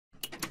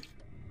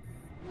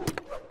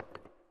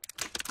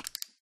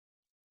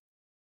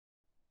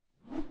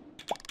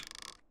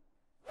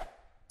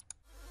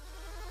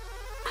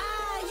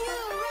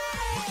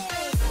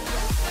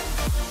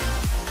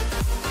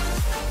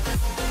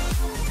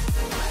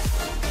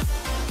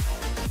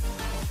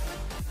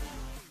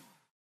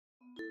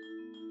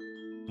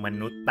ม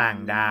นุษย์ต่าง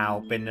ดาว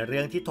เป็นเรื่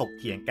องที่ถก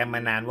เถียงกันมา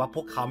นานว่าพ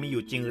วกเขามีอ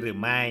ยู่จริงหรือ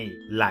ไม่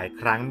หลาย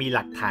ครั้งมีห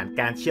ลักฐาน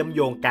การเชื่อมโ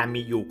ยงการ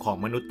มีอยู่ของ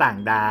มนุษย์ต่าง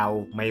ดาว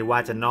ไม่ว่า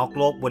จะนอก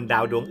โลกบนดา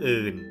วดวง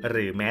อื่นห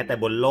รือแม้แต่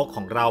บนโลกข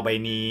องเราใบ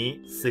นี้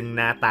ซึ่งห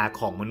น้าตา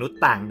ของมนุษย์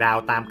ต่างดาว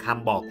ตามค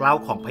ำบอกเล่า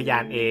ของพยา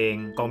นเอง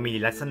ก็มี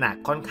ลักษณะ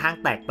ค่อนข้าง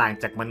แตกต่าง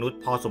จากมนุษย์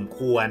พอสมค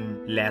วร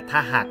และถ้า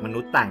หากมนุ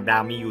ษย์ต่างดา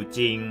วมีอยู่จ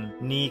ริง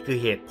นี่คือ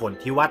เหตุผล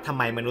ที่ว่าทำไ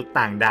มมนุษย์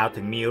ต่างดาว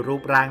ถึงมีรู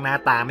ปร่างหน้า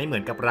ตาไม่เหมื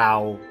อนกับเรา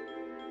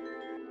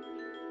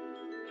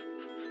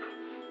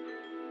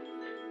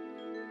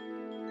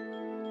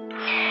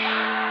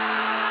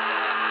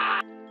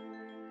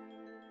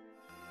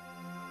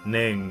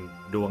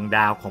1. ดวงด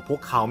าวของพว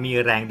กเขามี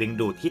แรงดึง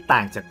ดูดที่ต่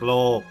างจากโล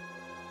ก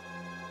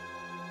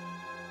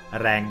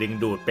แรงดึง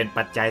ดูดเป็น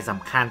ปัจจัยส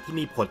ำคัญที่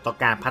มีผลต่อ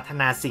การพัฒ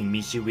นาสิ่ง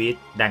มีชีวิต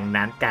ดัง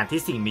นั้นการ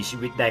ที่สิ่งมีชี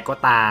วิตใดก็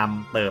ตาม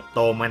เติบโต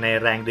มาใน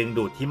แรงดึง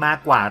ดูดที่มาก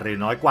กว่าหรือ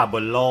น้อยกว่าบ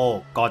นโลก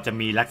ก็จะ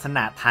มีลักษณ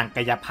ะทางก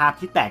ายภาพ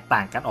ที่แตกต่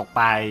างกันออกไ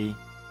ป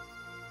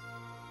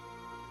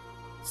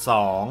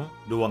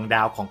 2. ดวงด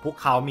าวของพวก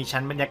เขามี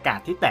ชั้นบรรยากาศ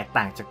ที่แตก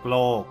ต่างจากโล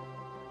ก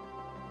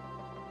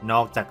น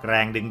อกจากแร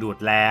งดึงดูด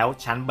แล้ว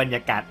ชั้นบรรย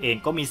ากาศเอง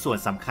ก็มีส่วน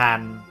สำคัญ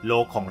โล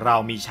กของเรา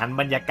มีชั้น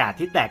บรรยากาศ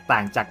ที่แตกต่า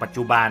งจากปัจ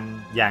จุบัน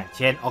อย่างเ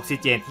ช่นออกซิ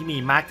เจนที่มี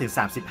มากถึง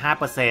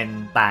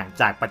 35% ต่าง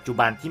จากปัจจุ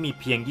บันที่มี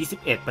เพียง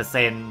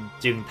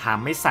 21% จึงท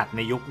ำให้สัตว์ใน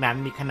ยุคนั้น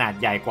มีขนาด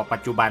ใหญ่กว่าปั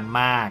จจุบัน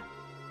มาก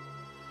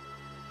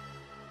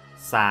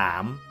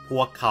 3. พ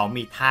วกเขา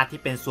มีธาตุ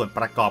ที่เป็นส่วนป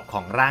ระกอบข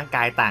องร่างก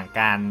ายต่าง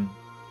กัน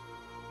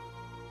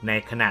ใน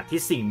ขณะ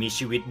ที่สิ่งมี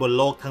ชีวิตบน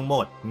โลกทั้งหม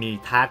ดมี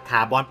ธาตุค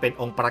าร์บอนเป็น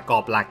องค์ประกอ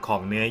บหลักขอ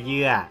งเนื้อเ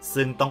ยื่อ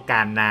ซึ่งต้องก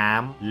ารน้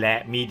ำและ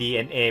มี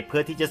DNA เพื่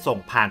อที่จะส่ง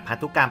ผ่านพัน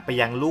ธุกรรมไป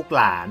ยังลูก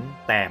หลาน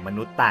แต่ม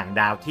นุษย์ต่าง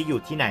ดาวที่อยู่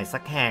ที่ไหนสั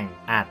กแห่ง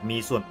อาจมี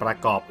ส่วนประ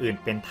กอบอื่น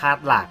เป็นธา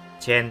ตุหลัก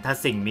เช่นถ้า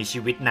สิ่งมีชี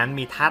วิตนั้น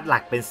มีธาตุหลั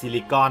กเป็นซิ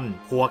ลิคอน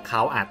พวกเข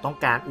าอาจต้อง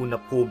การอุณห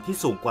ภูมิที่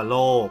สูงกว่าโล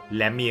กแ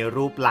ละมี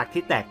รูปลักษณ์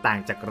ที่แตกต่าง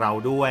จากเรา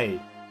ด้วย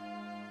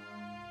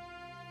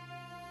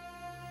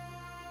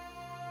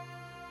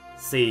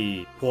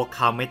4. พวกเ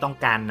ขาไม่ต้อง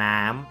การน้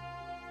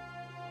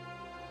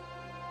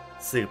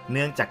ำสืบเ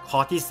นื่องจากข้อ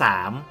ที่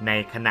 3ใน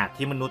ขณะ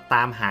ที่มนุษย์ต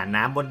ามหา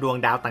น้ำบนดวง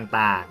ดาว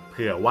ต่างๆเ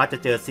ผื่อว่าจะ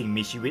เจอสิ่ง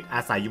มีชีวิตอ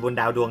าศัยอยู่บน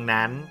ดาวดวง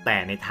นั้นแต่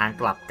ในทาง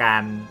กลับกั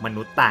นม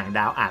นุษย์ต่างด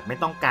าวอาจไม่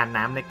ต้องการ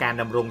น้ำในการ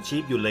ดำรงชี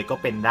พอยู่เลยก็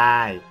เป็นได้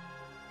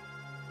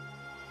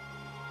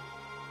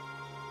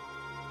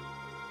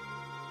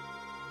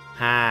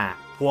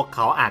 5. พวกเข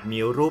าอาจมี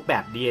รูปแบ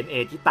บ DNA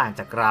ที่ต่าง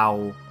จากเรา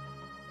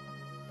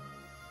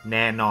แ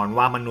น่นอน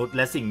ว่ามนุษย์แ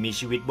ละสิ่งมี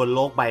ชีวิตบนโล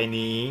กใบ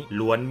นี้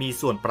ล้วนมี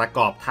ส่วนประก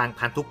อบทาง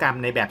พันธุกรรม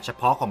ในแบบเฉ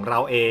พาะของเรา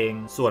เอง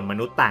ส่วนม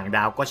นุษย์ต่างด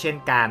าวก็เช่น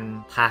กัน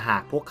ถ้าหา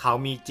กพวกเขา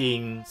มีจริง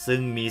ซึ่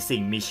งมีสิ่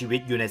งมีชีวิ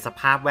ตอยู่ในส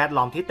ภาพแวด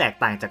ล้อมที่แตก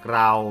ต่างจากเร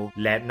า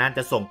และนั่นจ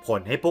ะส่งผล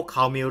ให้พวกเข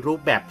ามีรู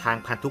ปแบบทาง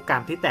พันธุกรร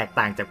มที่แตก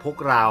ต่างจากพวก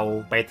เรา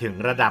ไปถึง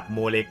ระดับโม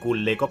เลกุล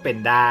เลยก็เป็น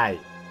ได้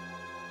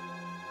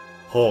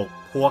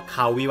 6. พวกเข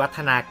าวิวัฒ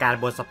นาการ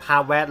บนสภา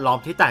พแวดล้อม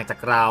ที่ต่างจาก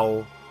เรา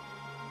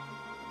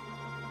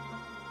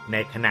ใน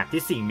ขณะ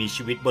ที่สิ่งมี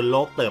ชีวิตบนโล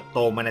กเติบโต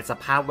มาในส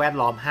ภาพแวด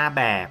ล้อม5แ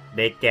บบไ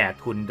ด้แก่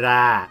ทุนดร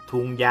า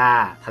ทุ่งหญ้า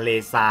ทะเล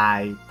ทราย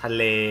ทะเ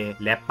ล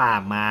และป่า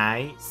ไม้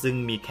ซึ่ง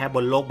มีแค่บ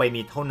นโลกใบ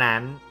นี้เท่านั้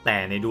นแต่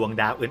ในดวง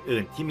ดาว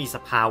อื่นๆที่มีส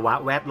ภาวะ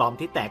แวดล้อม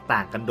ที่แตกต่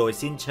างกันโดย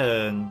สิ้นเชิ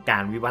งกา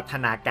รวิวัฒ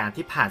นาการ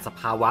ที่ผ่านส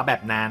ภาวะแบ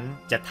บนั้น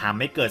จะทำ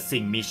ให้เกิด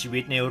สิ่งมีชีวิ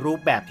ตในรูป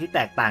แบบที่แต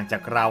กต่างจา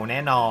กเราแน่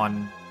นอน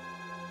 7.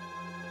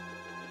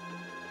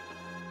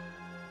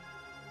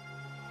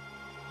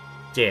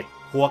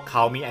 พวกเข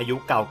ามีอายุ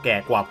เก่าแก่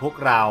กว่าพวก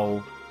เรา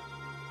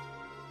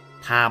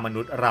ถ้าม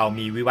นุษย์เรา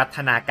มีวิวัฒ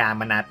นาการ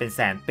มานานเป็นแ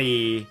สนปี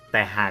แ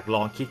ต่หากล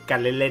องคิดกัน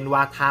เล่นๆว่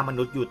าถ้าม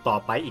นุษย์อยู่ต่อ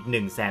ไปอีก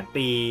100,000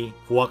 ปี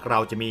พวกเรา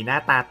จะมีหน้า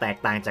ตาแตก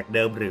ต่างจากเ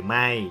ดิมหรือไ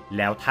ม่แ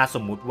ล้วถ้าส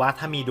มมุติว่า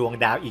ถ้ามีดวง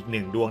ดาวอีก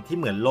1 ดวงที่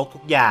เหมือนโลกทุ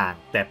กอย่าง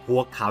แต่พว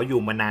กเขาอ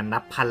ยู่มานานนั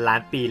บพันล้า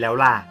นปีแล้ว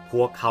ล่ะพ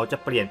วกเขาจะ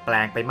เปลี่ยนแปล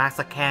งไปมาก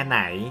สักแค่ไหน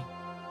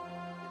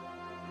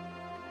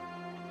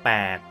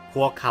 8. พ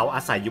วกเขาอ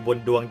าศัยอยู่บน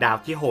ดวงดาว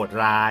ที่โหด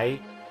ร้าย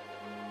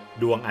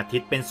ดวงอาทิ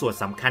ตย์เป็นส่วน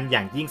สำคัญอ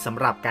ย่างยิ่งสำ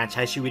หรับการใ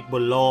ช้ชีวิตบ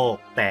นโลก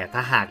แต่ถ้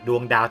าหากดว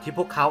งดาวที่พ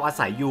วกเขาอา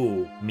ศัยอยู่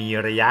มี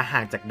ระยะห่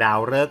างจากดาว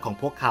ฤกษ์ของ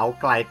พวกเขา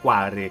ไกลกว่า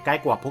หรือใกล้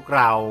กว่าพวกเ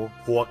รา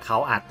พวกเขา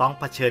อาจต้อง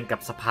เผชิญกับ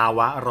สภาว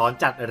ะร้อน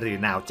จัดหรือ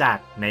หนาวจัด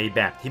ในแบ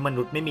บที่ม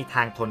นุษย์ไม่มีท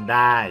างทนไ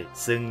ด้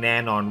ซึ่งแน่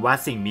นอนว่า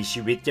สิ่งมี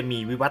ชีวิตจะมี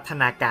วิวัฒ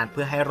นาการเ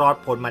พื่อให้รอด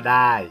พ้นมาไ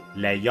ด้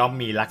และย่อม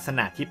มีลักษณ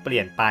ะที่เปลี่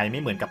ยนไปไม่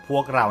เหมือนกับพว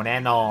กเราแน่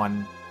นอน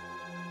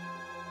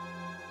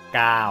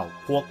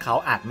 9. พวกเขา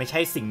อาจไม่ใช่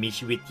สิ่งมี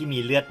ชีวิตที่มี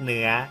เลือดเ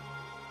นื้อ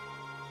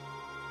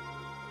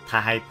ถ้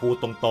าให้พูด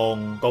ตรง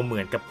ๆก็เหมื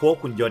อนกับพวก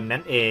หุ่นยนต์นั่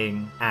นเอง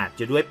อาจจ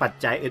ะด้วยปัจ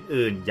จัย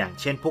อื่นๆอย่าง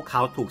เช่นพวกเข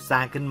าถูกสร้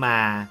างขึ้นมา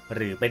ห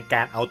รือเป็นก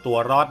ารเอาตัว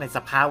รอดในส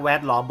ภาพแว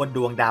ดล้อมบนด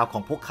วงดาวข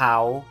องพวกเขา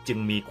จึง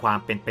มีความ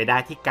เป็นไปได้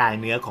ที่กาย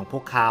เนื้อของพ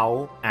วกเขา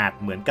อาจ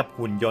เหมือนกับ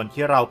หุ่นยนต์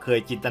ที่เราเคย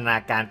จินตนา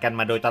การกัน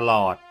มาโดยตล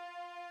อด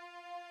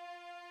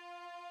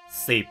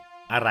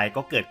 10. อะไร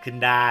ก็เกิดขึ้น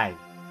ได้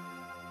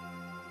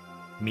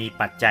มี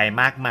ปัจจัย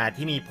มากมาย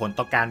ที่มีผล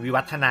ต่อการวิ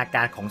วัฒนาก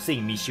ารของสิ่ง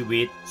มีชี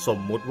วิตสม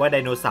มุติว่าได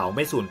โนเสาร์ไ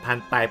ม่สูญพัน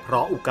ธุ์ไปเพร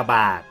าะอุกกาบ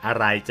าตอะ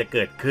ไรจะเ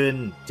กิดขึ้น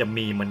จะ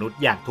มีมนุษย์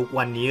อย่างทุก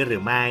วันนี้หรื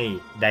อไม่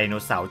ไดโน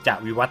เสาร์จะ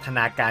วิวัฒน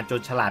าการจ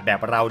นฉลาดแบบ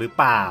เราหรือ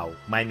เปล่า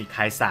ไม่มีใค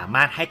รสาม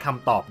ารถให้ค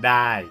ำตอบไ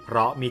ด้เพร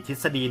าะมีทฤ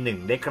ษฎีหนึ่ง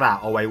ได้กล่าว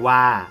เอาไว้ว่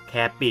าแ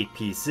ค่ปีก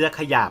ผีเสื้อข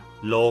ยับ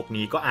โลก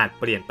นี้ก็อาจ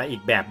เปลี่ยนไปอี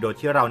กแบบโดย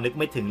ที่เรานึก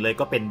ไม่ถึงเลย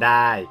ก็เป็นไ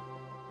ด้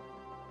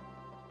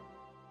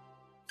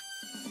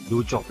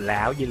ดูจบแ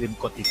ล้วอย่าลืม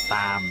กดติดต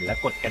ามและ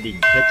กดกระดิ่ง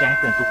เพื่อแจ้ง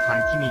เตือนทุกครั้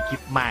งที่มีคลิ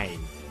ปใหม่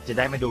จะไ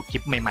ด้มาดูคลิ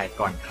ปใหม่ๆ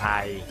ก่อนใคร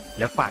แ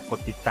ละฝากกด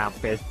ติดตาม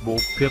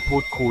Facebook เพื่อพู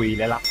ดคุยแ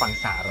ละรับฟัง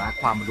สาระ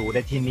ความรู้ไ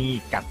ด้ที่นี่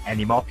กับ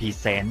Animal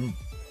Present